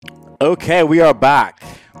Okay, we are back.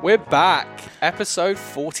 We're back. Episode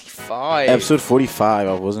 45. Episode 45.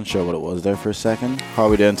 I wasn't sure what it was there for a second. How are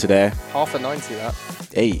we doing today? Half a 90, that.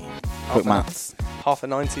 Hey, quick maths. Half a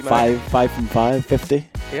 90, mate. 5 from 5, 50.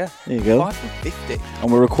 Yeah. There you go. 5 from 50.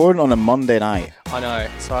 And we're recording on a Monday night. I know.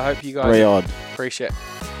 So I hope you guys Very odd. appreciate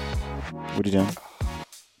What are you doing?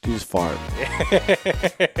 You just fart.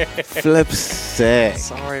 Flip's sick.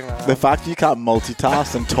 Sorry, man. The fact you can't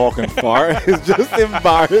multitask and talk and fart is just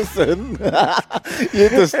embarrassing. You have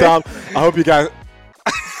to stop. I hope you guys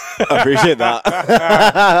appreciate that.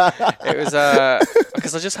 It was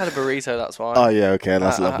because I just had a burrito, that's why. Oh, yeah, okay.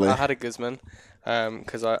 That's lovely. I had a Guzman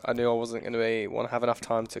because I knew I wasn't going to want to have enough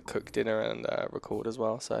time to cook dinner and record as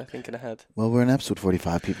well, so thinking ahead. Well, we're in episode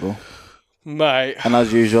 45, people. Mate. And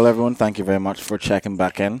as usual, everyone, thank you very much for checking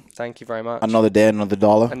back in. Thank you very much. Another day, another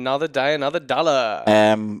dollar. Another day, another dollar.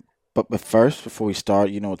 But first, before we start,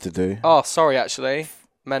 you know what to do. Oh, sorry, actually.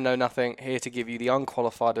 Men Know Nothing, here to give you the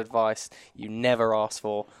unqualified advice you never ask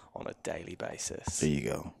for on a daily basis. There you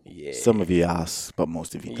go. Yeah. Some of you ask, but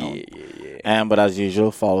most of you don't. Yeah. But as usual,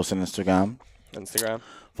 follow us on Instagram.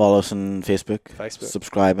 Follow us on Facebook.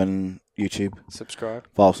 Subscribe on YouTube. Subscribe.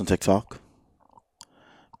 Follow us on TikTok.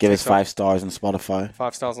 Give us 5 stars on Spotify.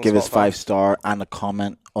 5 stars on Spotify. Give us 5-star and a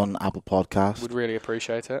comment on Apple Podcasts. Would really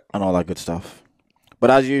appreciate it. And all that good stuff. But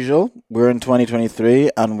as usual, we're in 2023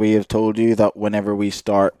 and we have told you that whenever we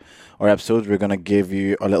start our episodes, we're going to give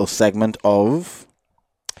you a little segment of...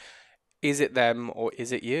 Is it them or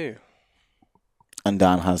is it you? And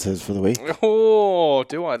Dan has his for the week. Oh,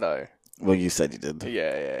 do I though? Well, you said you did.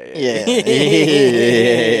 Yeah. Do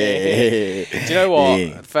you know what?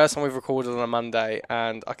 The first time we've recorded on a Monday,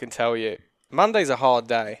 and I can tell you, Monday's a hard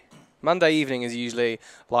day. Monday evening is usually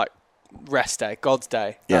like rest day, God's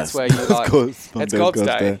day. That's where you like. It's God's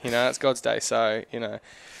day. You know, it's God's day. So I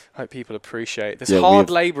hope people appreciate this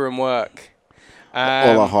hard labour and work.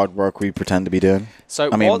 All our hard work we pretend to be doing. So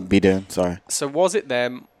was it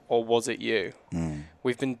them or was it you?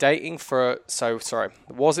 We've been dating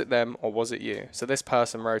was it them or was it you? So this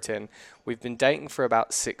person wrote in, we've been dating for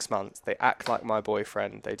about 6 months. They act like my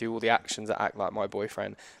boyfriend. They do all the actions that act like my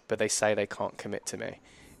boyfriend, but they say they can't commit to me.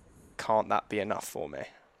 Can't that be enough for me?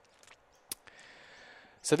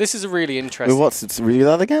 So this is a really interesting... Read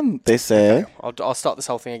that again? They say... Okay, I'll start this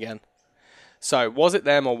whole thing again. So, was it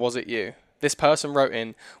them or was it you? This person wrote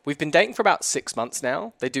in, we've been dating for about 6 months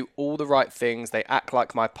now. They do all the right things. They act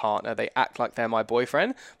like my partner. They act like they're my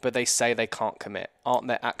boyfriend, but they say they can't commit. Aren't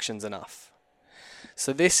their actions enough?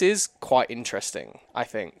 So this is quite interesting, I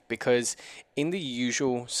think, because in the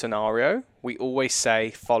usual scenario, we always say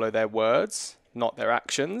follow their words, not their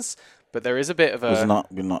actions. But there is a bit of a...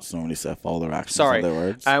 We're not normally say follow their actions, not their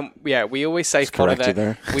words. We always say follow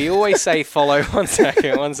their... We always say follow... One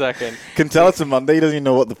second. Can tell it's a Monday. He doesn't even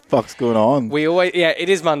know what the fuck's going on. It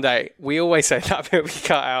is Monday. We always say that bit we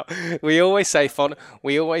cut out. We always say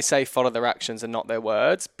follow their actions and not their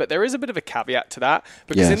words. But there is a bit of a caveat to that.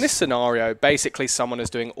 Because in this scenario, basically someone is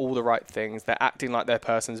doing all the right things. They're acting like their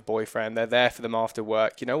person's boyfriend. They're there for them after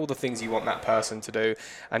work. You know, all the things you want that person to do.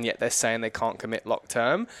 And yet they're saying they can't commit long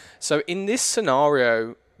term. So in this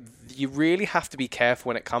scenario, you really have to be careful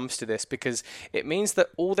when it comes to this because it means that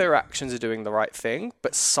all their actions are doing the right thing,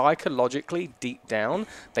 but psychologically, deep down,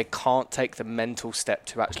 they can't take the mental step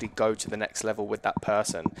to actually go to the next level with that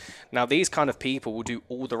person. Now, these kind of people will do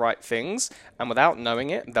all the right things, and without knowing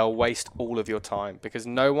it, they'll waste all of your time because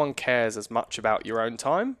no one cares as much about your own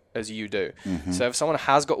time as you do. Mm-hmm. So if someone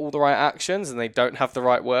has got all the right actions and they don't have the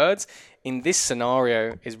right words, in this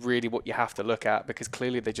scenario is really what you have to look at because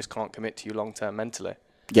clearly they just can't commit to you long-term mentally.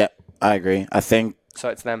 Yeah, I agree. I think... So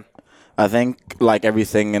it's them. I think, like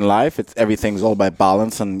everything in life, everything's all about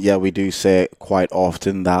balance. And yeah, we do say quite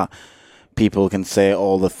often that people can say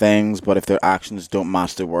all the things, but if their actions don't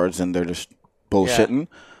match their words, then they're just bullshitting.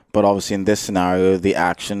 Yeah. But obviously in this scenario, the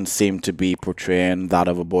actions seem to be portraying that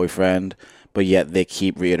of a boyfriend, but yet they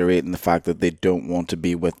keep reiterating the fact that they don't want to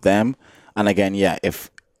be with them. And again, yeah,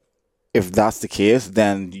 if that's the case,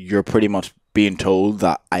 then you're pretty much being told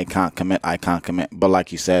that I can't commit. But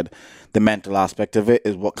like you said, the mental aspect of it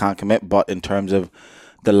is what can't commit. But in terms of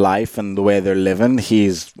the life and the way they're living,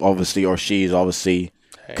 he's obviously, or she's obviously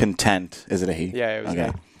content. Is it a he? Yeah, it was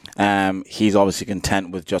okay. He's obviously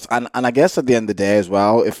content with just... And I guess at the end of the day as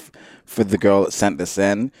well, if for the girl that sent this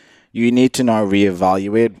in, you need to now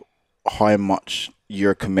reevaluate how much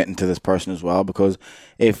you're committing to this person as well. Because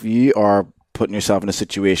if you are putting yourself in a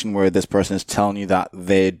situation where this person is telling you that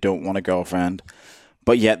they don't want a girlfriend,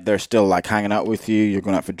 but yet they're still like hanging out with you, you're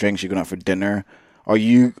going out for drinks, you're going out for dinner, are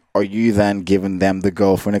you then giving them the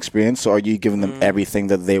girlfriend experience? So are you giving them everything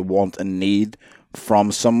that they want and need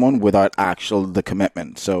from someone without the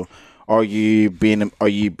commitment. So are you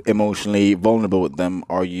emotionally vulnerable with them?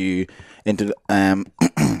 Are you into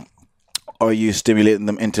are you stimulating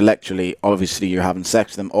them intellectually? Obviously you're having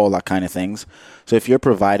sex with them, all that kind of things. So if you're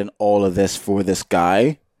providing all of this for this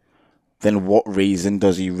guy, then what reason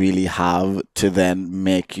does he really have to then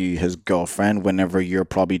make you his girlfriend whenever you're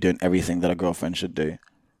probably doing everything that a girlfriend should do?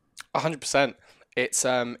 100%.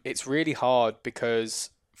 It's really hard because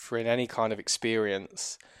for in any kind of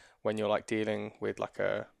experience, when you're like dealing with like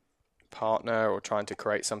a partner or trying to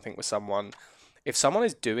create something with someone, if someone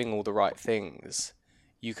is doing all the right things,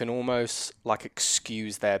 you can almost like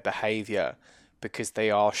excuse their behavior because they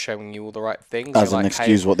are showing you all the right things. As an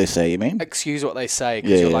excuse what they say, you mean? Excuse what they say,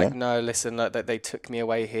 because you're like, no, listen, look, that they took me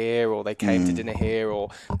away here, or they came to dinner here, or,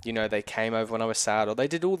 you know, they came over when I was sad, or they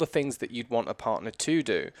did all the things that you'd want a partner to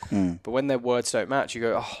do. But when their words don't match, you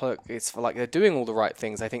go, oh, look, it's like they're doing all the right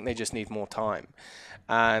things. I think they just need more time.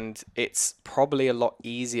 And it's probably a lot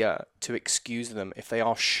easier to excuse them if they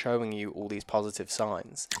are showing you all these positive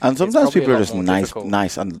signs. And sometimes people are just nice.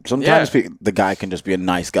 And sometimes the guy can just be a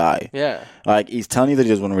nice guy. Yeah. Like, he's telling you that he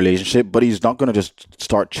doesn't want a relationship, but he's not going to just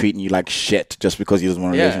start treating you like shit just because he doesn't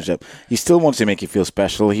want a relationship. He still wants to make you feel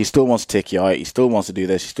special. He still wants to take you out. He still wants to do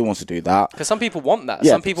this. He still wants to do that. Because some people want that.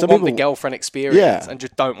 Yeah. Some people want the girlfriend experience and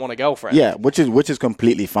just don't want a girlfriend. Yeah, which is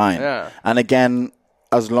completely fine. Yeah. And again,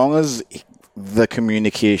 as long as the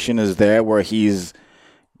communication is there where he's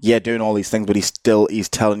doing all these things, but he's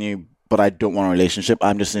telling you, but I don't want a relationship,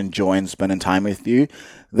 I'm just enjoying spending time with you,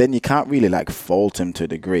 then you can't really like fault him to a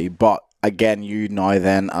degree. But again, you now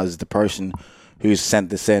then, as the person who's sent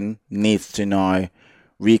this in, needs to now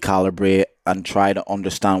recalibrate and try to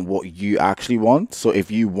understand what you actually want. So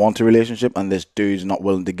if you want a relationship and this dude's not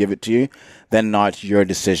willing to give it to you, then now it's your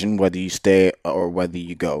decision whether you stay or whether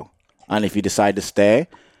you go. And if you decide to stay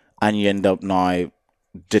and you end up now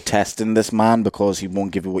detesting this man because he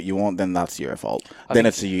won't give you what you want, then that's your fault. Then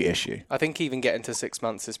it's a you issue. I think even getting to 6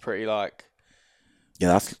 months is pretty like...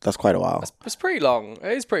 Yeah, that's quite a while. It's pretty long.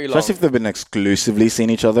 It is pretty long. Especially if they've been exclusively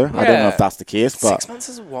seeing each other. Yeah. I don't know if that's the case, but... 6 months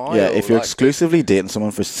is a while. Yeah, if you're exclusively dating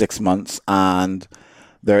someone for 6 months and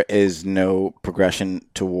there is no progression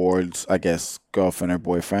towards, I guess, girlfriend or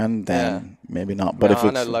boyfriend, then maybe not. But if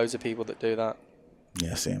I know loads of people that do that.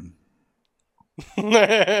 Yeah, same.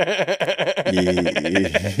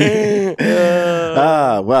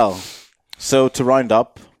 Well, so to round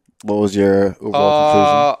up, what was your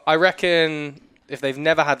overall conclusion? I reckon if they've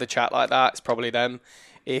never had the chat like that, it's probably them.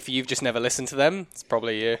 If you've just never listened to them, it's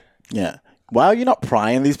probably you. Yeah. Why are you not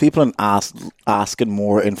prying these people and asking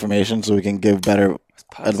more information so we can give better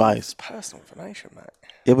advice? It's personal information, mate.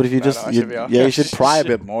 Yeah, but if you should pry a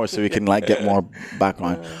bit more so we can like get more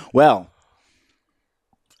background. Well,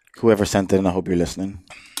 whoever sent it in, I hope you're listening.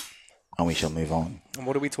 And we shall move on. And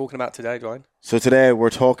what are we talking about today, Dwayne? So today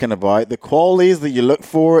we're talking about the qualities that you look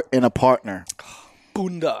for in a partner.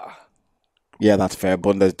 Bunda. Yeah, that's fair.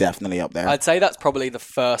 Bunda's definitely up there. I'd say that's probably the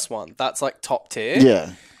first one. That's like top tier.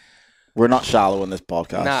 Yeah. We're not shallow in this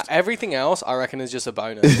podcast. Nah, everything else I reckon is just a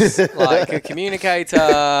bonus. Like a communicator,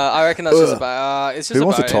 I reckon that's just it's just Who a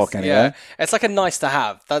wants bonus. To talk anyway? Yeah. It's like a nice to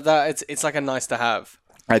have. It's like a nice to have.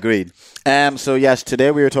 Agreed. So yes,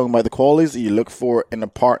 today we were talking about the qualities that you look for in a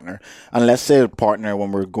partner. And let's say a partner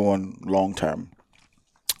when we're going long term.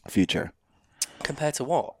 Future. Compared to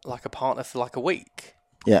what? Like a partner for like a week?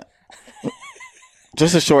 Yeah.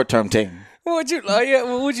 Just a short term thing. What do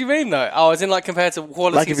you mean though? Oh, as in like compared to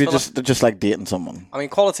qualities. Like if you're just like dating someone. I mean,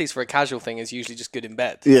 qualities for a casual thing is usually just good in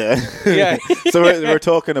bed. Yeah. Yeah. So we're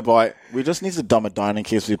talking about, we just need to dumb it down in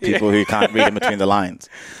case we have people who can't read in between the lines.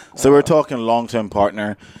 So we're talking long-term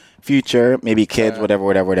partner, future, maybe kids,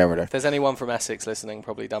 whatever. If there's anyone from Essex listening,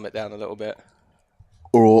 probably dumb it down a little bit.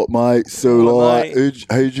 All right, mate. So like,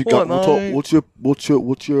 how'd you get? What's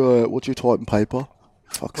your type and paper?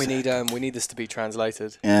 We need this to be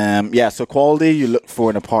translated. So quality you look for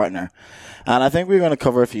in a partner. And I think we're going to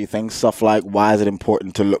cover a few things, stuff like why is it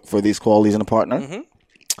important to look for these qualities in a partner? Mm-hmm.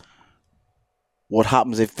 What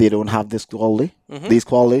happens if they don't have this quality, these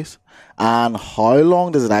qualities? And how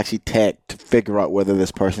long does it actually take to figure out whether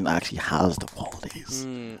this person actually has the qualities?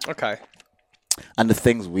 Okay. And the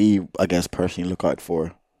things we, I guess, personally look out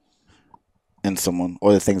for in someone,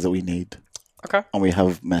 or the things that we need. Okay. And we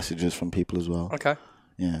have messages from people as well. Okay.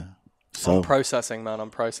 Yeah. So I'm processing, man.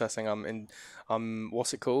 I'm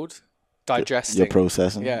what's it called? Digesting. You're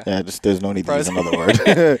processing. Yeah. Just there's no need to use another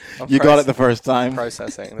word. You got it the first time.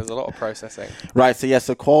 Processing. There's a lot of processing. Right. So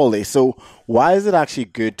so quality. So why is it actually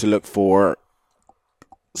good to look for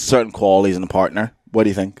certain qualities in a partner? What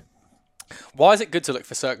do you think? Why is it good to look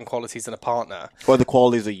for certain qualities in a partner? Or the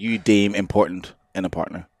qualities that you deem important? in a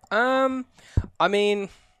partner? I mean,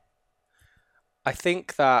 I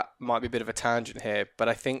think that might be a bit of a tangent here, but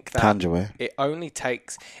I think that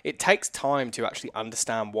it takes time to actually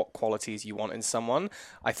understand what qualities you want in someone.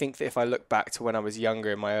 I think that if I look back to when I was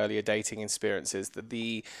younger in my earlier dating experiences, that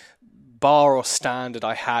the bar or standard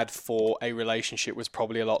I had for a relationship was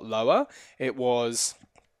probably a lot lower. It was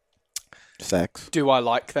sex. Do I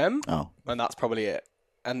like them? Oh. And that's probably it.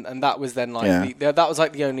 And that was then like that was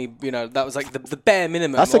like the only that was like the bare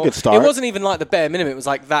minimum. That's a good start. It wasn't even like the bare minimum. It was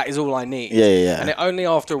like that is all I need. Yeah. And only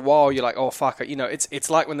after a while you're like, oh fuck, it's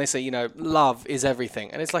like when they say love is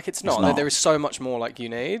everything, and it's like it's not. There is so much more like you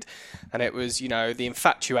need, and it was the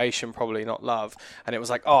infatuation probably not love, and it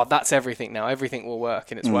was like that's everything now. Everything will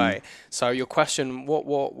work in its way. So your question, what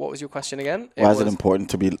was your question again? Why is it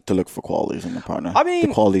important to look for qualities in a partner? I mean,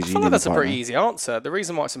 the qualities I feel like that's a pretty easy answer. The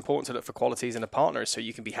reason why it's important to look for qualities in a partner is so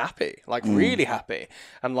you can be happy, like really happy,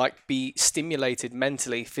 and like be stimulated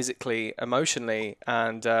mentally, physically, emotionally,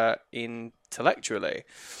 and intellectually.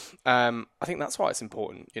 I think that's why it's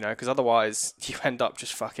important, because otherwise you end up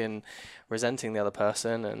just fucking resenting the other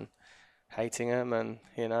person and hating them, and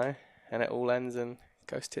and it all ends and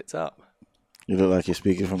goes tits up. You look like you're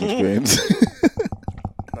speaking from experience.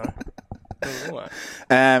 No.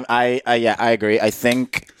 I agree.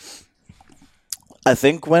 I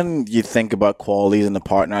think when you think about qualities in a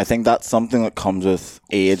partner, I think that's something that comes with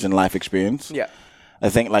age and life experience. Yeah. I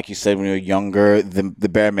think, like you said, when you were younger, the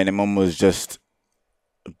bare minimum was just,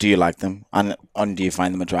 do you like them? And do you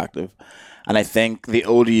find them attractive? And I think the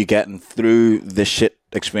older you get and through the shit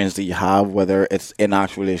experience that you have, whether it's in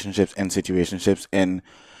actual relationships, in situationships, in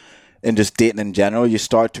just dating in general, you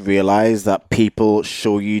start to realize that people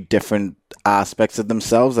show you different aspects of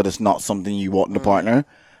themselves that it's not something you want in a partner.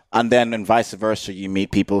 And then, and vice versa, you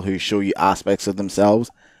meet people who show you aspects of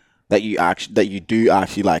themselves that you do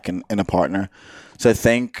actually like in a partner. So I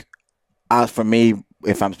think, as for me,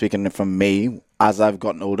 if I'm speaking from me, as I've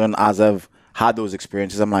gotten older and as I've had those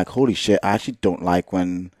experiences, I'm like, holy shit, I actually don't like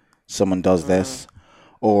when someone does this,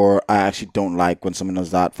 or I actually don't like when someone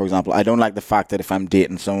does that. For example, I don't like the fact that if I'm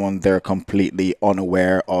dating someone, they're completely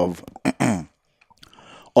unaware of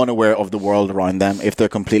the world around them, if they're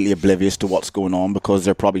completely oblivious to what's going on because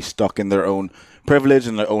they're probably stuck in their own privilege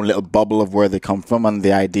and their own little bubble of where they come from, and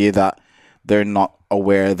the idea that they're not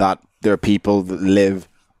aware that there are people that live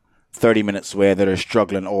 30 minutes away that are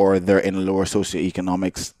struggling, or they're in a lower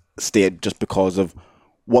socioeconomic state just because of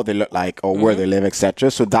what they look like or where they live, etc.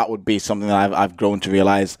 So that would be something that I've grown to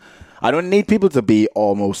realize. I don't need people to be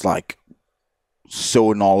almost like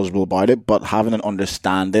so knowledgeable about it, but having an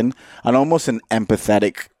understanding and almost an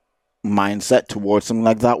empathetic mindset towards something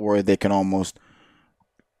like that, where they can almost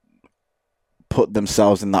put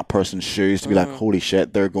themselves in that person's shoes to be like, holy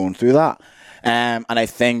shit, they're going through that. And I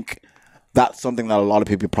think that's something that a lot of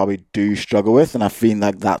people probably do struggle with, and I feel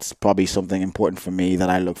like that's probably something important for me that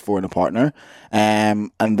I look for in a partner.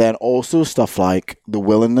 And then also stuff like the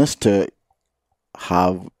willingness to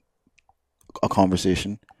have a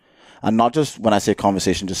conversation. And not just, when I say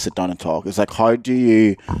conversation, just sit down and talk. It's like, how do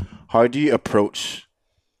you approach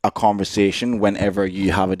a conversation whenever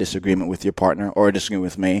you have a disagreement with your partner or a disagreement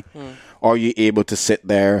with me? Are you able to sit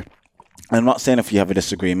there? I'm not saying if you have a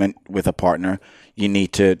disagreement with a partner, you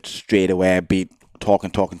need to straight away be talking.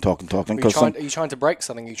 Are you trying to break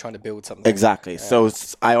something? Are you trying to build something? Exactly. Yeah. So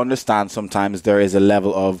I understand sometimes there is a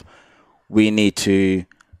level of, we need to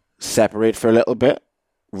separate for a little bit,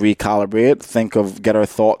 recalibrate, get our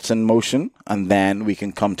thoughts in motion, and then we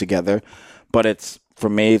can come together. But for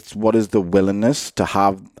me, it's what is the willingness to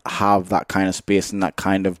have that kind of space and that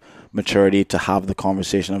kind of maturity to have the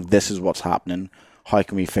conversation of, this is what's happening. How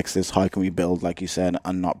can we fix this? How can we build, like you said,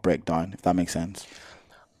 and not break down, if that makes sense?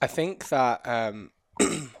 I think that I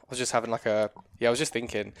was just having I was just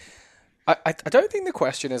thinking, I don't think the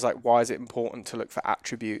question is like, why is it important to look for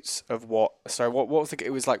attributes of what? So what was it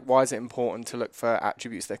was like, why is it important to look for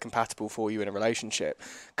attributes that are compatible for you in a relationship?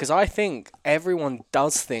 Because I think everyone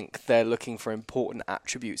does think they're looking for important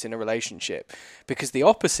attributes in a relationship, because the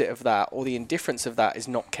opposite of that, or the indifference of that, is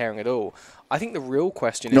not caring at all. I think the real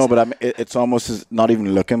question is... No, but I mean, it's almost not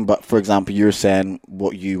even looking, but for example, you're saying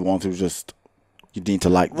what you want to just... You need to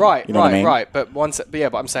like them. Right, you know what I mean? Right. But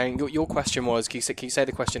but I'm saying your question was, can you say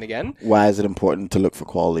the question again? Why is it important to look for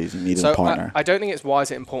qualities you need in a partner? I don't think it's why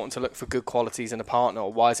is it important to look for good qualities in a partner,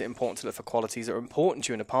 or why is it important to look for qualities that are important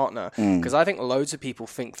to you in a partner? Because I think loads of people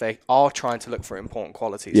think they are trying to look for important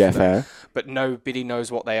qualities. Yeah, fair. But nobody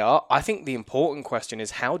knows what they are. I think the important question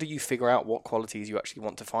is, how do you figure out what qualities you actually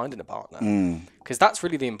want to find in a partner? Because that's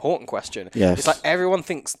really the important question. Yes. It's like everyone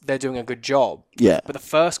thinks they're doing a good job. Yeah. But the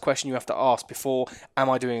first question you have to ask before, am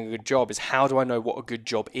I doing a good job, is how do I know what a good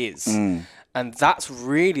job is? And that's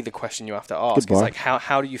really the question you have to ask. It's like,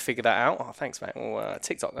 how do you figure that out? Oh, thanks, mate. Well,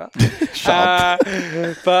 TikTok that. Shut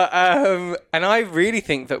up. And I really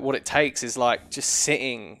think that what it takes is like just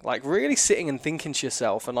sitting, like really sitting and thinking to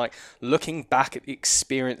yourself and like looking back at the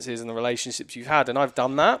experiences and the relationships you've had. And I've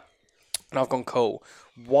done that. And I've gone, cool.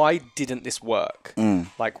 Why didn't this work?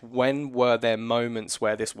 Like, when were there moments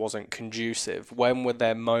where this wasn't conducive? When were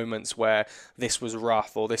there moments where this was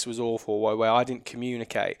rough or this was awful, where I didn't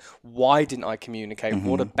communicate? Why didn't I communicate?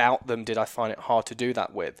 What about them did I find it hard to do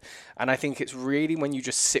that with? And I think it's really when you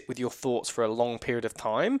just sit with your thoughts for a long period of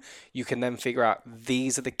time, you can then figure out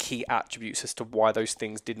these are the key attributes as to why those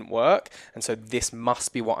things didn't work. And so this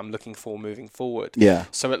must be what I'm looking for moving forward. Yeah.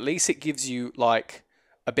 So at least it gives you like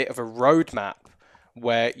a bit of a roadmap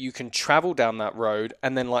where you can travel down that road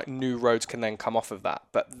and then like new roads can then come off of that.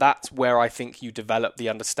 But that's where I think you develop the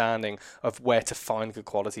understanding of where to find good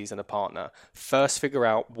qualities in a partner. First, figure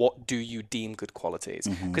out what do you deem good qualities,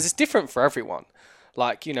 because it's different for everyone.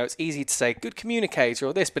 Like, you know, it's easy to say good communicator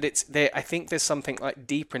or this, but it's there. I think there's something like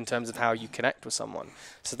deeper in terms of how you connect with someone.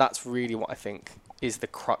 So that's really what I think is the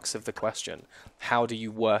crux of the question. How do you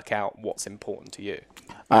work out what's important to you?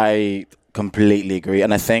 I completely agree.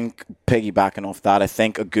 And I think, piggybacking off that, I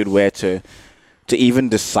think a good way to even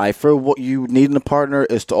decipher what you need in a partner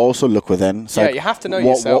is to also look within. So you have to know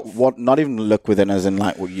yourself. What not even look within as in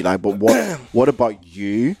like what you like, but what about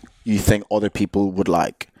you think other people would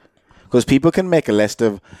like? Because people can make a list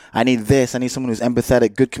of, I need this, I need someone who's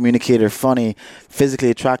empathetic, good communicator, funny, physically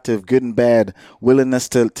attractive, good in bed, willingness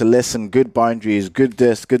to listen, good boundaries, good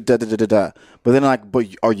this, good da-da-da-da-da. But then like, but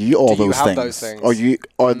are you all those things? Those things?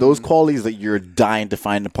 Are those qualities that you're dying to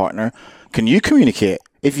find a partner? Can you communicate?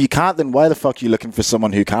 If you can't, then why the fuck are you looking for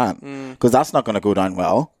someone who can't? Because that's not going to go down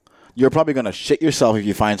well. You're probably going to shit yourself if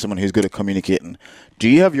you find someone who's good at communicating. Do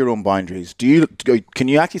you have your own boundaries? Can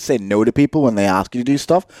you actually say no to people when they ask you to do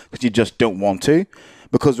stuff because you just don't want to?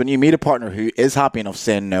 Because when you meet a partner who is happy enough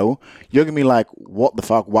saying no, you're going to be like, what the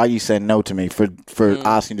fuck? Why are you saying no to me for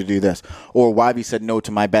asking to do this? Or why have you said no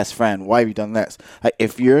to my best friend? Why have you done this? Like,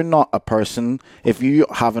 if you're not a person, if you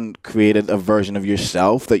haven't created a version of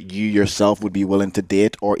yourself that you yourself would be willing to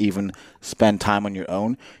date or even spend time on your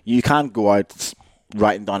own, you can't go out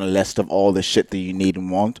writing down a list of all the shit that you need and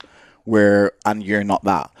want and you're not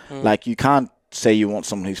that. Like, you can't say you want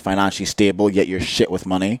someone who's financially stable yet you're shit with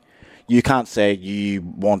money. You can't say you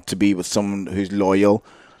want to be with someone who's loyal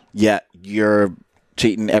yet you're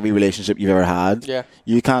cheating every relationship you've ever had. Yeah.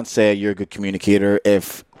 You can't say you're a good communicator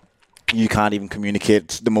if you can't even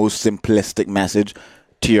communicate the most simplistic message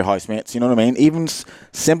to your housemates. You know what I mean? Even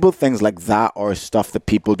simple things like that are stuff that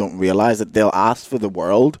people don't realize, that they'll ask for the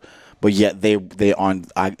world, but yet they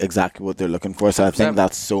aren't exactly what they're looking for. So I think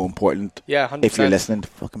that's so important. Yeah, 100%. If you're listening,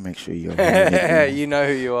 fucking make sure you're you know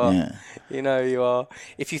who you are. Yeah. You know who you are.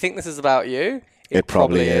 If you think this is about you, it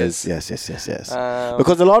probably is. Yes.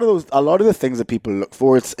 Because a lot of the things that people look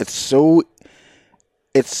for, it's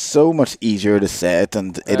so much easier to say it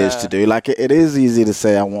than it is to do. Like, it is easy to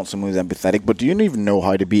say I want someone who's empathetic, but do you even know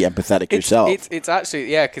how to be empathetic yourself? It's actually,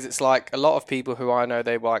 yeah, because it's like a lot of people who I know,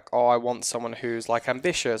 they're like, oh, I want someone who's like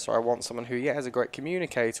ambitious, or I want someone who is a great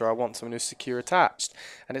communicator, or I want someone who's secure attached.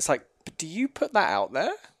 And it's like, but do you put that out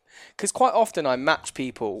there? Because quite often I match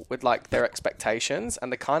people with like their expectations,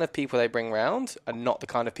 and the kind of people they bring around are not the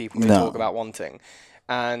kind of people they talk about wanting.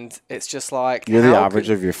 And it's just like, you're the average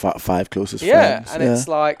of your five closest friends. And it's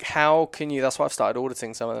like, how can you? That's why I've started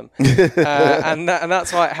auditing some of them, and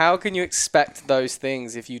that's why. How can you expect those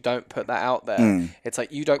things if you don't put that out there? It's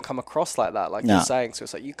like you don't come across like that, like you're saying. So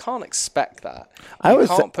it's like you can't expect that. You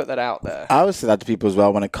can't put that out there. I always say that to people as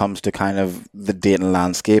well when it comes to kind of the dating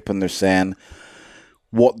landscape, and they're saying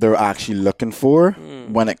what they're actually looking for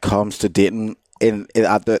when it comes to dating.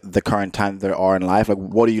 At the current time they are in life, like,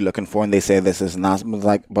 what are you looking for? And they say this is not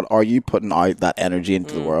like, but are you putting out that energy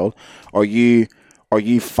into the world? Are you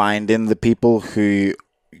finding the people who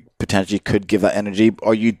potentially could give that energy?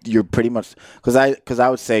 Or you're pretty much, because I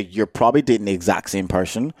would say you're probably dating the exact same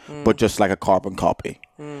person, but just like a carbon copy.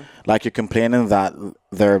 Like, you're complaining that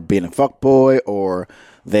they're being a fuckboy or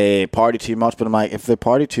they party too much, but I'm like, if they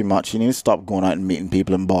party too much, you need to stop going out and meeting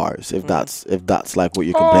people in bars. If that's like what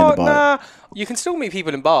you're complaining about. Nah. You can still meet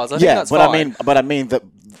people in bars. I think that's fine. I mean that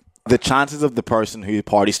the chances of the person who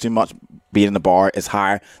parties too much being in the bar is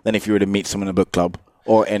higher than if you were to meet someone in a book club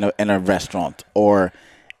or in a restaurant or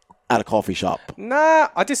at a coffee shop.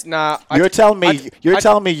 You're telling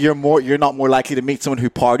me you're not more likely to meet someone who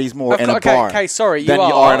parties more in a bar. Okay, sorry, than you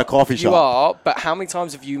are in a coffee shop. You are, but how many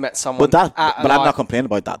times have you met someone? But I'm not complaining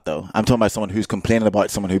about that though. I'm talking about someone who's complaining about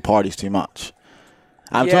someone who parties too much.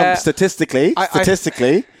 I'm talking statistically.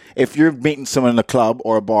 If you're meeting someone in a club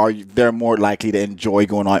or a bar, they're more likely to enjoy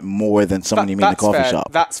going out more than someone you meet in a coffee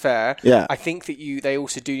shop. That's fair. Yeah. I think that they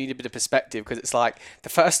also do need a bit of perspective, because it's like the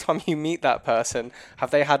first time you meet that person,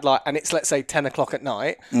 have they had and it's, let's say, 10 o'clock at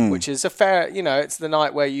night, which is a fair, it's the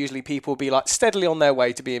night where usually people be steadily on their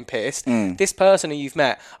way to being pissed. This person who you've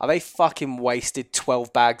met, are they fucking wasted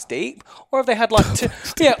 12 bags deep? Or have they had two,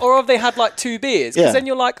 or have they had 2 beers? Because then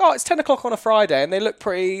you're like, oh, it's 10 o'clock on a Friday and they look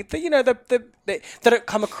pretty, they don't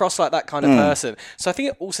come across like that kind of person. So I think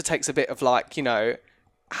it also takes a bit of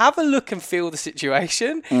have a look and feel the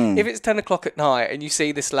situation. If it's 10 o'clock at night and you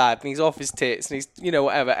see this lad and he's off his tits and he's,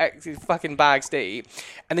 whatever, fucking bags deep,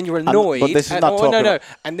 and then you're annoyed. But this is not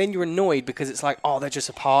and then you're annoyed because it's they're just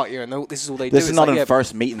a partier and this is all they do. This is not a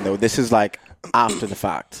first meeting though. This is after the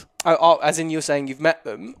fact. Oh, as in you're saying you've met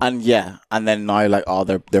them? And and then now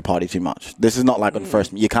they're party too much. This is not on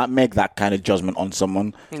first meet. You can't make that kind of judgment on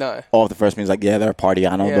someone. No. Or the first meeting is they're a party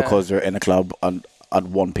animal because they're in a club at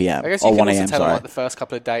 1 p.m. I guess you or can 1 also a.m. tell them the first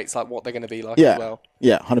couple of dates what they're going to be like as well.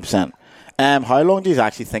 Yeah, 100%. How long do you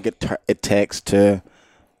actually think it takes to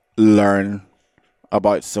learn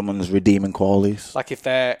about someone's redeeming qualities? If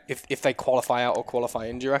they qualify out or qualify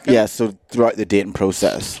in, do you reckon? Yeah, so throughout the dating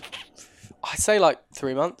process. I'd say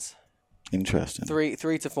 3 months. Interesting. 3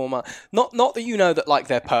 to 4 months. Not that that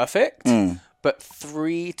they're perfect, but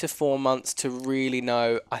 3 to 4 months to really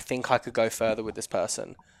know. I think I could go further with this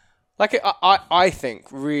person. I think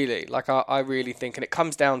really, I really think, and it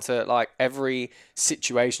comes down to every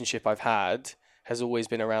situationship I've had has always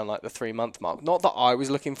been around the 3 month mark. Not that I was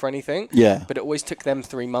looking for anything, but it always took them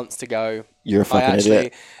 3 months to go. You're a fucking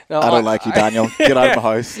idiot. No, I don't like you, Daniel. Get out of my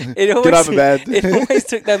house. Get out of bed. It always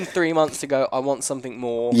took them 3 months to go, I want something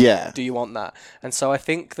more. Yeah. Do you want that? And so I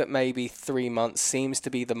think that maybe 3 months seems to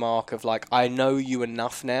be the mark of I know you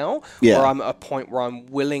enough now, where I'm at a point where I'm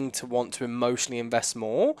willing to want to emotionally invest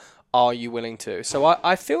more. Are you willing to? So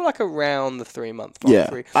I feel around the 3 month mark. Yeah,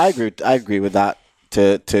 I agree with that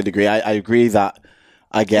to a degree. I agree that,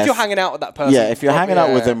 I guess, if you're hanging out with that person. Yeah, if you're hanging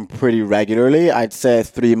out with them pretty regularly, I'd say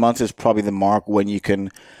 3 months is probably the mark when you can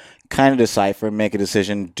kind of decipher and make a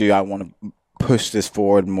decision. Do I want to push this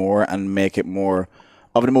forward more and make it more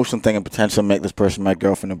of an emotional thing and potentially make this person my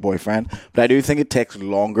girlfriend or boyfriend? But I do think it takes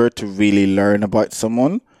longer to really learn about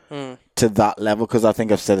someone to that level, because I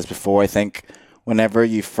think I've said this before. I think whenever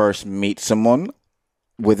you first meet someone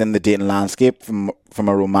within the dating landscape from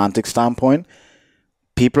a romantic standpoint,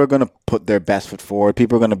 people are going to put their best foot forward.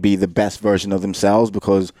 People are going to be the best version of themselves,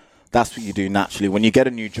 because that's what you do naturally. When you get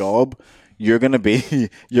a new job, you're going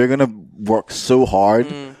to work so hard.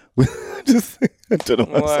 I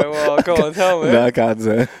don't know what go on, tell me. No, I can't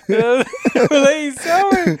say. Please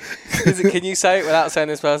tell me. Can you say it without saying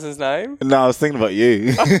this person's name? No, I was thinking about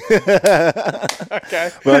you.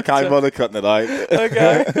 Okay. But I can't bother cutting it out.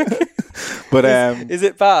 Okay. But is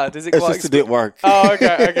it bad? Is it it's quite just to do it work. Oh,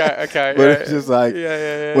 okay. But it's just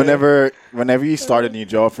whenever you start a new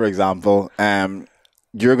job, for example,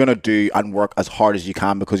 you're going to do and work as hard as you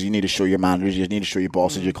can, because you need to show your managers, you need to show your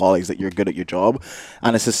bosses, your colleagues that you're good at your job.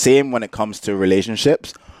 And it's the same when it comes to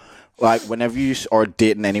relationships. Whenever you are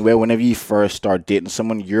dating anyway, whenever you first start dating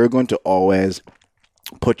someone, you're going to always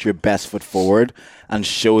put your best foot forward and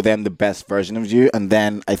show them the best version of you. And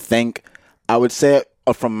then I would say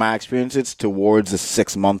from my experience, it's towards the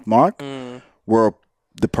 6 month mark where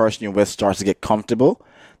the person you're with starts to get comfortable,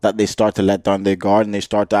 that they start to let down their guard and they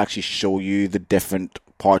start to actually show you the different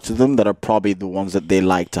parts of them that are probably the ones that they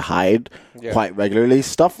like to hide quite regularly.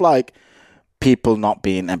 Stuff like people not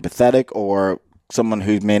being empathetic, or someone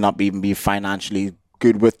who may not even be financially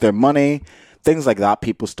good with their money. Things like that,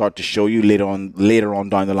 people start to show you later on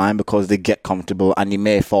down the line, because they get comfortable and you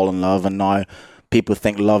may fall in love, and now people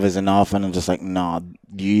think love is enough, and I'm just nah,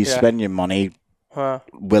 you spend your money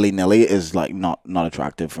willy-nilly is not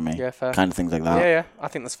attractive for me. Yeah, fair. Kind of things like that. Yeah, I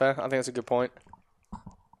think that's fair. I think that's a good point.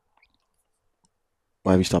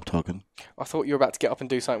 Why have you stopped talking? I thought you were about to get up and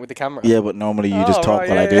do something with the camera. Yeah, but normally you just talk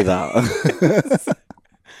while I do that.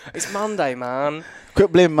 It's Monday, man.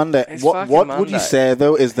 Quit blaming Monday. What Monday. Would you say,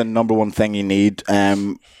 though, is the number one thing you need?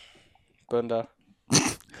 Bunda.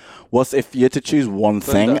 What's, if you had to choose one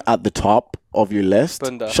thing at the top of your list?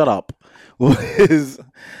 Bunda. Shut up. What is...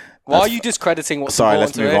 Why are you discrediting what's Sorry,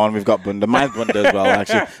 important let's move on. We've got Bunda. Mine's Bunda as well,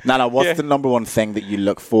 actually. No, what's the number one thing that you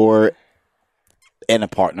look for in a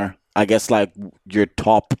partner? I guess your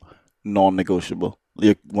top non-negotiable.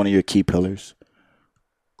 one of your key pillars?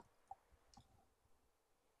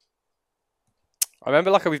 I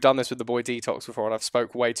remember like we've done this with the boy Detox before, and I've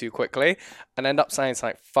spoke way too quickly and end up saying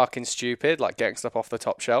something fucking stupid, like getting stuff off the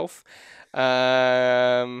top shelf,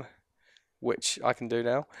 which I can do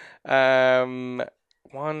now.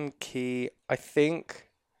 One key, I think,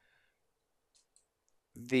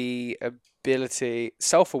 the ability,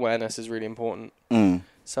 self-awareness is really important.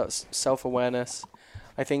 So self-awareness.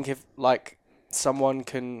 I think if like someone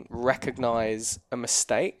can recognize a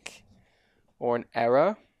mistake or an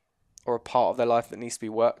error or a part of their life that needs to be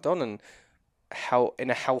worked on, and how in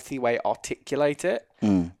a healthy way articulate it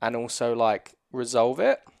and also like resolve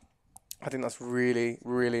it, I think that's really,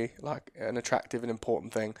 really like an attractive and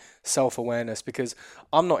important thing. Self-awareness, because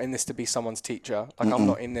I'm not in this to be someone's teacher. Like I'm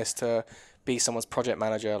not in this to be someone's project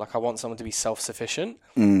manager. Like I want someone to be self-sufficient.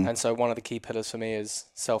 And so one of the key pillars for me is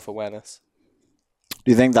self-awareness. Do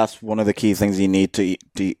you think that's one of the key things you need to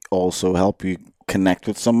also help you connect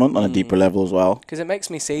with someone on a deeper level as well? Because it makes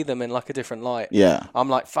me see them in like a different light. Yeah. I'm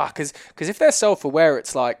like, fuck, because if they're self-aware,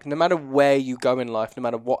 it's like no matter where you go in life, no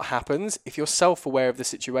matter what happens, if you're self-aware of the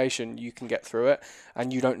situation, you can get through it,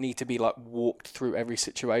 and you don't need to be like walked through every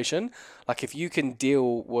situation. Like if you can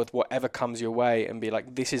deal with whatever comes your way and be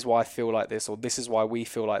like, this is why I feel like this, or this is why we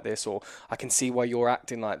feel like this, or I can see why you're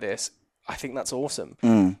acting like this, I think that's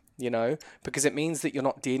awesome. You know, because it means that you're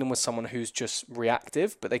not dealing with someone who's just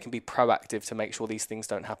reactive, but they can be proactive to make sure these things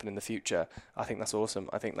don't happen in the future. I think that's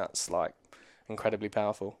awesome. I think that's like incredibly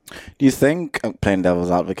powerful. Do you think, I'm playing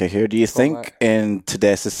devil's advocate here, do you think in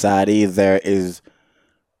today's society there is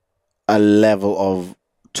a level of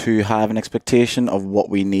too high of an expectation of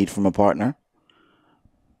what we need from a partner?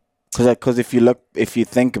 Because if you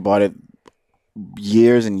think about it,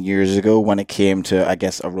 years and years ago when it came to, I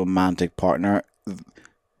guess, a romantic partner,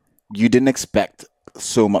 you didn't expect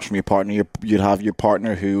so much from your partner. You'd have your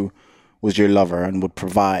partner who was your lover and would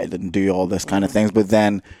provide and do all this kind of things. But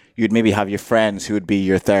then you'd maybe have your friends who would be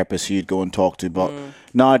your therapist who you'd go and talk to. But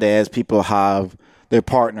nowadays, people have their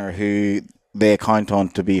partner who they count on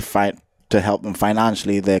to be to help them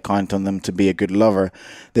financially. They count on them to be a good lover.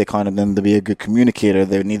 They count on them to be a good communicator.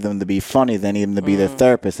 They need them to be funny. They need them to be their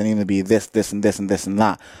therapist. They need them to be this, and this, and this, and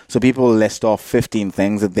that. So people list off 15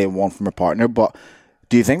 things that they want from a partner. But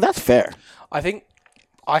do you think that's fair? I think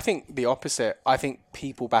the opposite. I think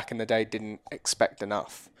people back in the day didn't expect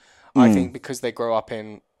enough. I think because they grow up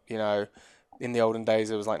in, you know, in the olden days,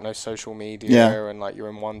 there was like no social media and like you're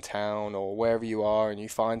in one town or wherever you are and you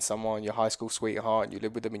find someone, your high school sweetheart, and you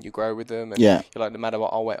live with them and you grow with them. And you're like, no matter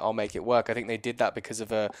what, I'll make it work. I think they did that because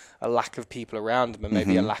of a lack of people around them and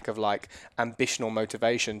maybe a lack of like ambition or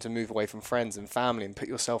motivation to move away from friends and family and put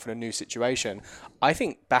yourself in a new situation. I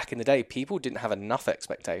think back in the day, people didn't have enough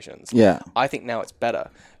expectations. Yeah. I think now it's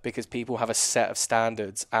better because people have a set of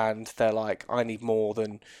standards and they're like, I need more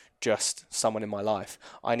than just someone in my life.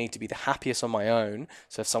 I need to be the happiest on my own.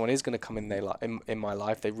 So if someone is going to come in my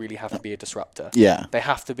life, they really have to be a disruptor. Yeah. They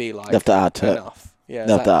have to be like they have to add to enough. It. Yeah,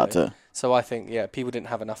 exactly. They have to add to. So I think, people didn't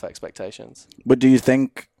have enough expectations. But do you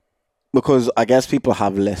think, because I guess people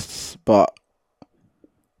have lists, but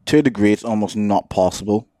to a degree it's almost not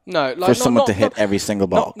possible for someone to hit every single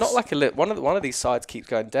box. Not like a list. One of these sides keeps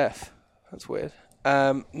going deaf. That's weird.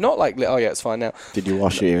 Not like, oh yeah, it's fine now. Did you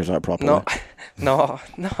wash your ears out properly? No.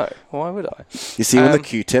 Why would I? You see, when the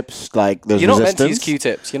Q-tips, like there's you're resistance. Not meant to use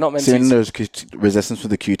Q-tips. You're not meant to. When there's resistance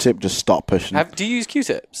with the Q-tip, just stop pushing. Do you use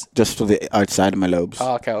Q-tips? Just for the outside of my lobes.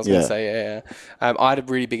 Oh, okay. I was going to say, yeah. I had a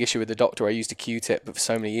really big issue with the doctor. I used a Q-tip for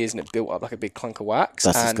so many years, and it built up like a big clunk of wax.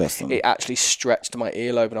 That's disgusting. It actually stretched my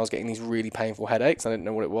earlobe, and I was getting these really painful headaches. I didn't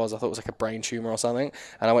know what it was. I thought it was like a brain tumor or something.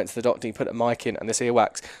 And I went to the doctor. He put a mic in, and this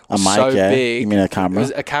earwax was so big. You mean a camera? It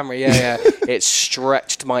was a camera. Yeah. It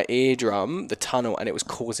stretched my eardrum, the tunnel, and it was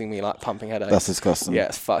causing me like pumping headaches. That's disgusting. Yeah,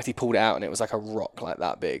 it's fucked. He pulled it out, and it was like a rock like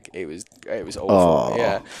that big. It was awful.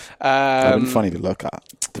 Yeah. That'd been funny to look at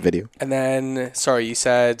the video. And then, sorry, you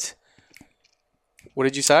said, what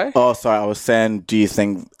did you say? Oh, sorry, I was saying, do you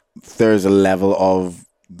think there's a level of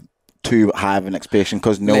too high of an expectation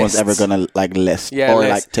because no one's ever gonna like list or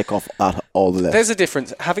like tick off all the lists? There's a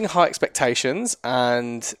difference having high expectations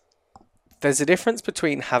and. There's a difference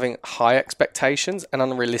between having high expectations and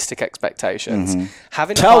unrealistic expectations.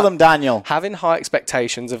 Tell them, Daniel. Having high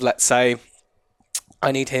expectations of, let's say,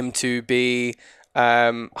 I need him to be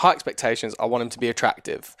high expectations. I want him to be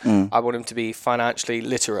attractive. I want him to be financially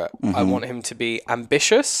literate. I want him to be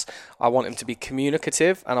ambitious. I want him to be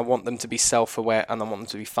communicative, and I want them to be self-aware, and I want them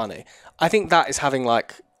to be funny. I think that is having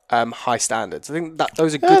like high standards. I think that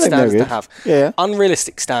those are good standards to have. Yeah.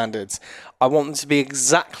 Unrealistic standards. I want them to be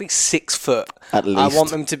exactly 6 foot. At least. I want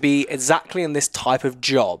them to be exactly in this type of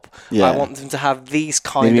job. Yeah. I want them to have these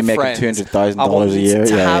kind Maybe of making friends. $200,000 a year.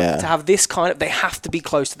 To have this kind of, they have to be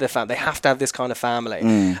close to their family. They have to have this kind of family.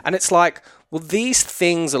 And it's like, well, these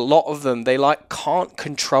things, a lot of them, they like can't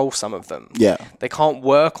control some of them. Yeah. They can't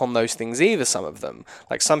work on those things either, some of them.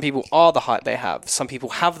 Like some people are the height they have. Some people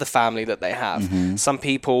have the family that they have. Some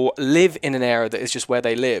people live in an area that is just where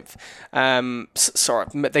they live. Sorry,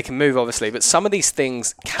 they can move obviously, but some of these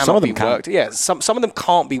things cannot be worked. Yeah, some of them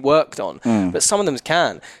can't be worked on, but some of them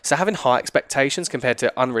can. So having high expectations compared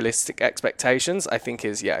to unrealistic expectations, I think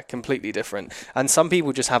is, completely different. And some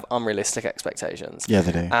people just have unrealistic expectations. Yeah,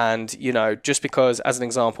 they do. And, you know, just because, as an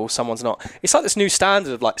example, someone's not... It's like this new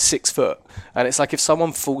standard of like 6 foot. And it's like if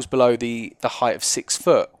someone falls below the height of 6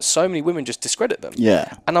 foot, so many women just discredit them.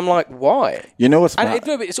 Yeah. And I'm like, why? You know what's but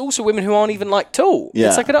it's also women who aren't even like tall. Yeah.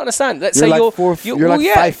 It's like, I don't understand. Let's You're say like you're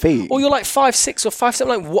like 5 feet. Or you're like 5'6" or 5'7".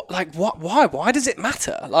 Like what? Like what? Why? Why does it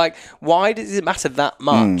matter? Like why does it matter that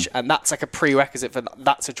much? And that's like a prerequisite for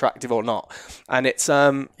that's attractive or not. And it's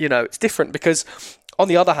it's different because on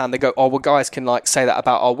the other hand, they go, oh, well, guys can like say that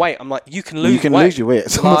about our weight. I'm like, you can lose weight. Lose your weight.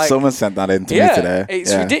 Someone sent that in to me today.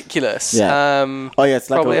 It's ridiculous. Yeah. It's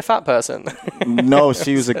like probably a fat person. No,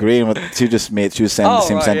 she was agreeing with. She was saying the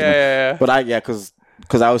same sentiment. Yeah. But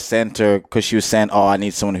because I was saying to her, because she was saying, oh, I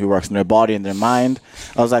need someone who works in their body and their mind.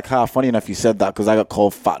 I was like, funny enough you said that, because I got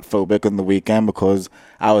called fat phobic on the weekend because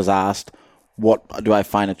I was asked, what do I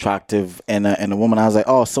find attractive in a woman? I was like,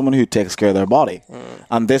 oh, someone who takes care of their body.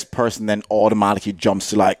 And this person then automatically jumps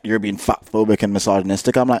to like, you're being fat phobic and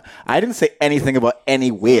misogynistic. I'm like, I didn't say anything about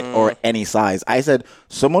any weight or any size. I said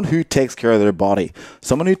someone who takes care of their body.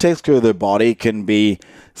 Someone who takes care of their body can be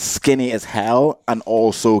skinny as hell and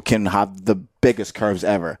also can have the biggest curves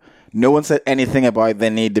ever. No one said anything about they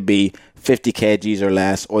need to be 50 kgs or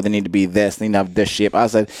less, or they need to be this, they need to have this shape. I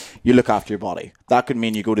said, you look after your body. That could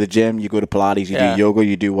mean you go to the gym, you go to Pilates, you do yoga,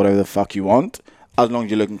 you do whatever the fuck you want, as long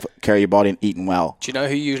as you're looking for care of your body and eating well. Do you know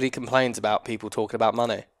who usually complains about people talking about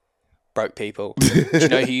money? Broke people. Do you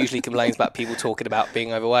know who usually complains about people talking about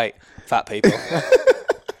being overweight? Fat people.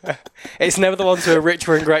 It's never the ones who are rich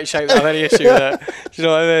or in great shape that have any issue with it. Do you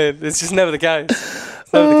know what I mean? It's just never the case.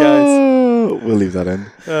 It's never the case. We'll leave that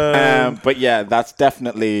in. But yeah, that's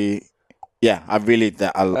definitely... Yeah, I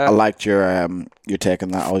liked your take on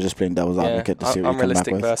that. I was just playing devil's advocate to see what you come back with.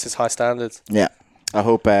 Unrealistic versus high standards. Yeah. I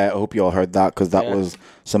hope you all heard that, because that was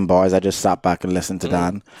some bars. I just sat back and listened to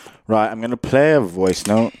Dan. Right, I'm going to play a voice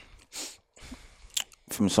note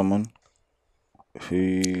from someone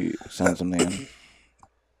who sent something in.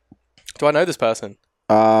 Do I know this person?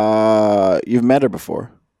 You've met her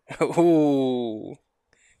before. Ooh.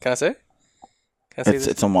 Can I say?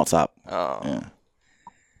 It's on WhatsApp. Oh. Yeah.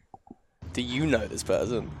 Do you know this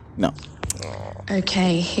person? No. Oh.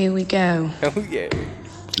 Okay, here we go. Oh, yeah.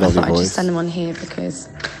 I thought I'd just send them on here because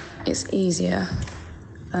it's easier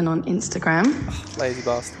than on Instagram. Oh, lazy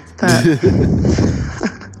bastard. But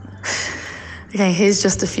okay, here's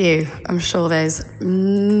just a few. I'm sure there's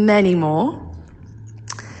many more.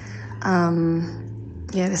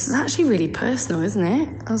 This is actually really personal, isn't it?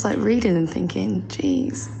 I was like reading and thinking,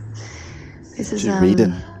 geez, this is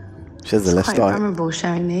reading. She has the list quite vulnerable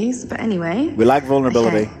sharing these, but anyway. We like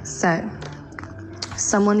vulnerability. Okay, so,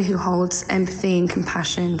 someone who holds empathy and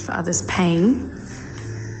compassion for others' pain.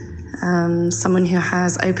 Someone who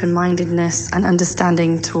has open-mindedness and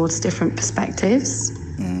understanding towards different perspectives.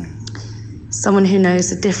 Someone who knows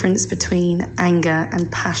the difference between anger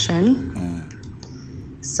and passion.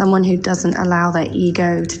 Someone who doesn't allow their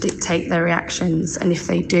ego to dictate their reactions, and if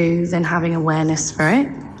they do, then having awareness for it.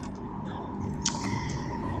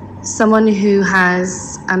 Someone who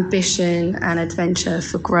has ambition and adventure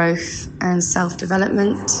for growth and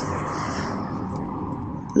self-development.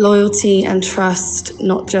 Loyalty and trust,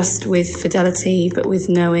 not just with fidelity, but with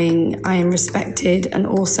knowing I am respected and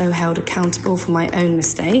also held accountable for my own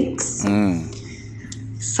mistakes.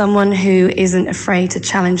 Someone who isn't afraid to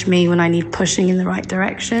challenge me when I need pushing in the right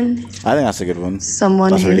direction. I think that's a good one.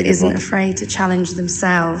 Someone who isn't afraid to challenge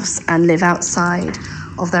themselves and live outside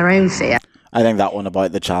of their own fear. I think that one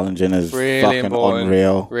about the challenging is really fucking important.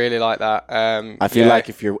 Unreal. Really like that. I feel like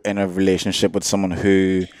if you're in a relationship with someone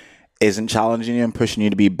who isn't challenging you and pushing you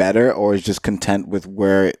to be better, or is just content with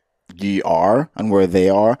where you are and where they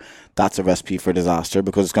are, that's a recipe for disaster,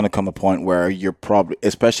 because it's going to come a point where you're probably,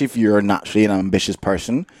 especially if you're naturally an ambitious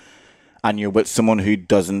person and you're with someone who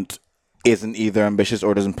isn't either ambitious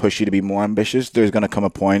or doesn't push you to be more ambitious, there's going to come a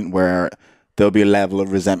point where there'll be a level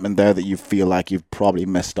of resentment there that you feel like you've probably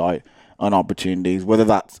missed out on opportunities, whether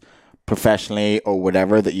that's professionally or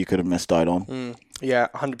whatever that you could have missed out on. Yeah,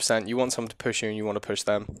 100%. You want someone to push you and you want to push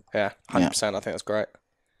them. Yeah, 100%. I think that's great.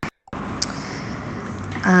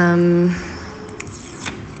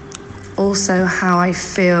 Also, how I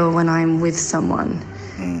feel when I'm with someone.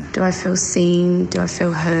 Do I feel seen? Do I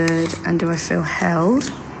feel heard? And do I feel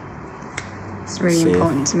held? It's really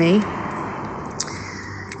important to me.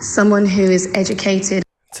 Someone who is educated.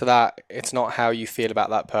 To that, it's not how you feel about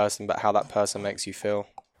that person, but how that person makes you feel.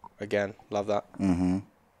 Again, love that.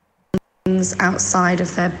 Things outside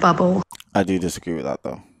of their bubble. I do disagree with that,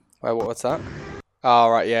 though. Wait, what's that? Oh,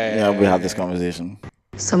 right, yeah. We had this conversation.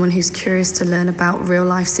 Someone who's curious to learn about real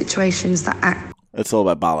life situations that It's all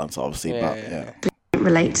about balance, obviously,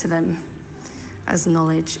 relate to them, as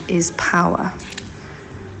knowledge is power.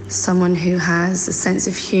 Someone who has a sense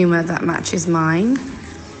of humour that matches mine,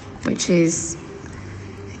 which is,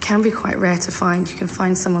 it can be quite rare to find. You can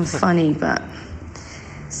find someone funny, but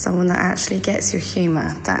someone that actually gets your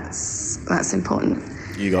humour, that's important.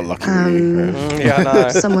 You got lucky. Really, yeah, no.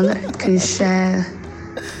 Someone that can share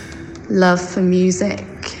love for music,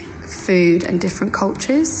 food, and different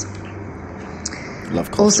cultures. Love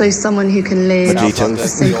culture. Also someone who can live Mojitos. a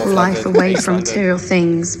simple life away from material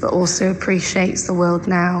things, but also appreciates the world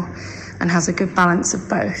now and has a good balance of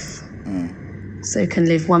both. So can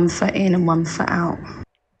live 1 foot in and 1 foot out.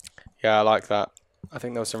 Yeah, I like that. I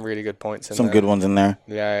think there were some really good points in there. Some good ones in there.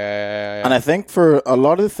 Yeah. And I think for a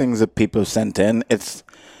lot of the things that people sent in,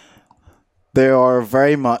 they are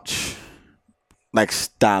very much like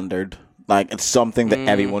standard. Like, it's something that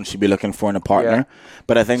everyone should be looking for in a partner. Yeah.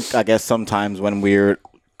 But I guess sometimes when we're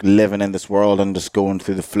living in this world and just going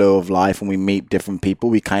through the flow of life and we meet different people,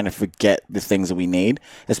 we kind of forget the things that we need.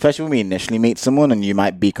 Especially when we initially meet someone and you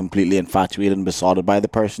might be completely infatuated and besotted by the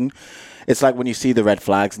person. It's like when you see the red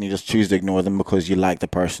flags and you just choose to ignore them because you like the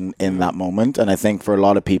person in that moment. And I think for a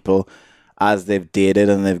lot of people, as they've dated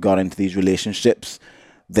and they've got into these relationships,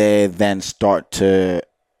 they then start to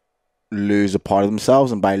lose a part of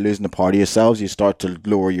themselves, and by losing a part of yourselves, you start to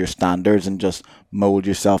lower your standards and just mold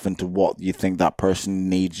yourself into what you think that person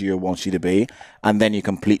needs you or wants you to be, and then you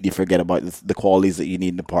completely forget about the qualities that you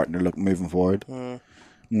need in a partner moving forward. I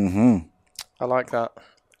like that.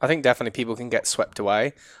 I think definitely people can get swept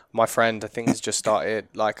away. My friend, I think, has just started,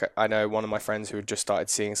 like, I know one of my friends who had just started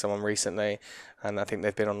seeing someone recently, and I think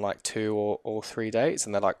they've been on like 2 or 3 dates,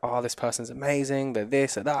 and they're like, oh, this person's amazing, they're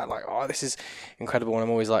this or that, like, oh, this is incredible. And I'm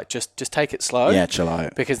always like, just take it slow. Yeah, chill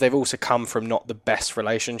out. Because they've also come from not the best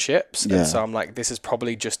relationships. Yeah. And so I'm like, this is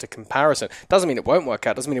probably just a comparison. Doesn't mean it won't work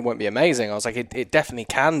out, doesn't mean it won't be amazing. I was like, it definitely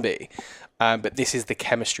can be. But this is the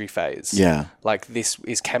chemistry phase. Yeah. Like, this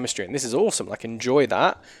is chemistry, and this is awesome. Like, enjoy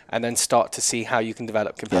that, and then start to see how you can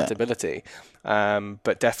develop compatibility. Yeah.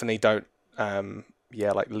 But definitely don't,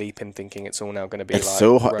 leap in thinking it's all now going to be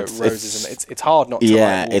roses. It's hard not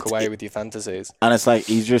to walk away with your fantasies. And it's like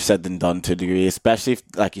easier said than done to a degree, especially if,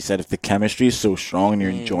 like you said, if the chemistry is so strong and you're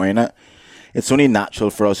enjoying it. It's only natural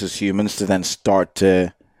for us as humans to then start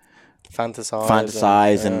to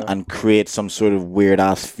fantasize and create some sort of weird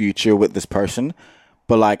ass future with this person.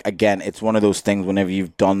 But like, again, it's one of those things whenever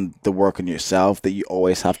you've done the work on yourself that you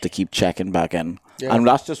always have to keep checking back in. Yeah. And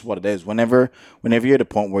that's just what it is. Whenever you're at a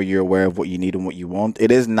point where you're aware of what you need and what you want,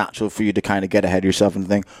 it is natural for you to kind of get ahead of yourself and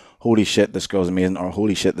think, holy shit, this girl's amazing, or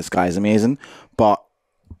holy shit, this guy's amazing. But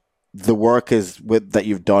the work that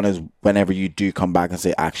you've done is whenever you do come back and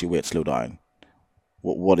say, actually, wait, slow down.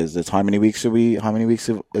 What is this? How many weeks is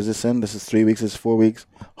this in? This is 3 weeks, this is 4 weeks.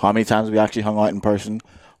 How many times have we actually hung out in person?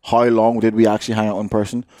 How long did we actually hang out in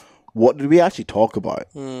person? What did we actually talk about?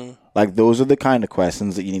 Like, those are the kind of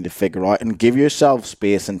questions that you need to figure out, and give yourself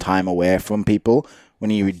space and time away from people when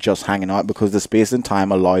you're just hanging out, because the space and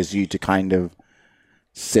time allows you to kind of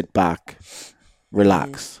sit back,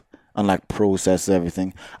 relax, and like process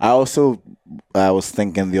everything. I was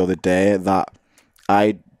thinking the other day that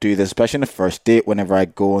I do this, especially in the first date, whenever I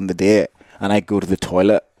go on the date and I go to the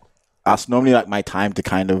toilet. That's normally like my time to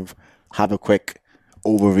kind of have a quick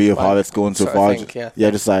overview of how it's going so far.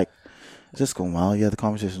 Just like, is this going well? Yeah, the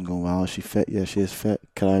conversation's going well. Is she fit? Yeah, she is fit.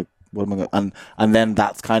 What am I going? And then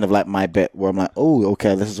that's kind of like my bit where I'm like, oh,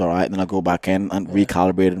 okay, this is all right. And then I go back in and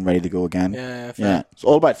recalibrate and ready to go again. Yeah. It's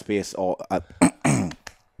all about space.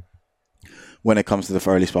 When it comes to the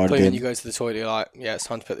early part of the game. When you go to the toilet, you're like, yeah, it's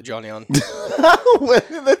time to put the Johnny on. In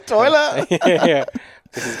the toilet? Yeah.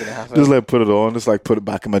 This is going to happen. Just like put it on, just like put it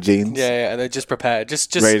back in my jeans. Yeah, and then just prepare.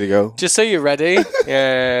 Just ready to go. Just so you're ready.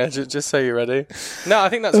 Just so you're ready. No, I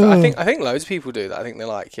think that's, I think loads of people do that. I think they're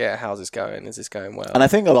like, yeah, how's this going? Is this going well? And I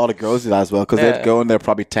think a lot of girls do that as well, because they'd go and they're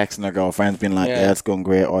probably texting their girlfriends being like, yeah, it's going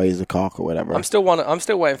great, or he's a cock or whatever. I'm still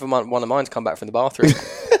waiting for one of mine to come back from the bathroom.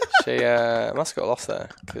 She must have got lost there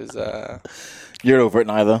because. You're over it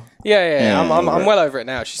neither. Yeah. I'm well over it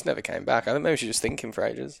now. She's never came back. I think maybe she's just thinking for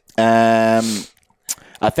ages.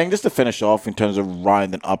 I think just to finish off in terms of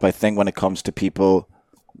rounding up, I think when it comes to people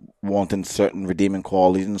wanting certain redeeming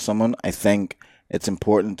qualities in someone, I think it's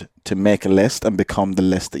important to make a list and become the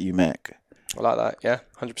list that you make. I like that. Yeah,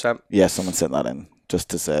 100%. Yeah, someone sent that in just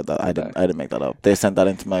to say that I didn't make that up. They sent that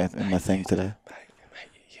into my thing today.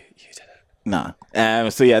 You did it. Nah.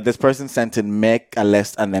 So yeah, this person sent in make a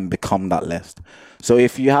list and then become that list. So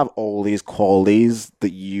if you have all these qualities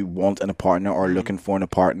that you want in a partner or looking for in a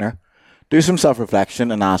partner, do some self-reflection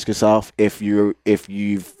and ask yourself if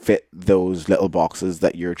you fit those little boxes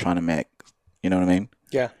that you're trying to make. You know what I mean?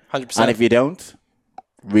 Yeah, 100%. And if you don't,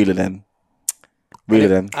 reel it in. Reel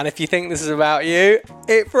it in. And if you think this is about you,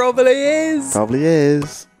 it probably is. Probably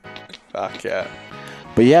is. Fuck yeah.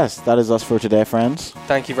 But yes, that is us for today, friends.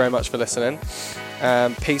 Thank you very much for listening.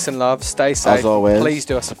 Peace and love. Stay safe. As always, please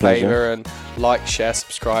do us a favour and like, share,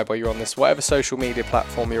 subscribe while you're on this. Whatever social media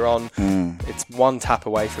platform you're on, it's one tap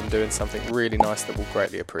away from doing something really nice that we'll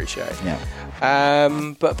greatly appreciate. Yeah.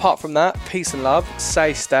 But apart from that, peace and love.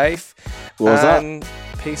 Stay safe. What was that?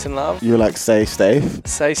 Peace and love. You're like, stay safe.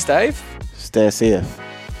 Stay safe. Stay safe.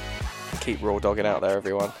 Keep raw dogging out there,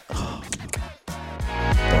 everyone.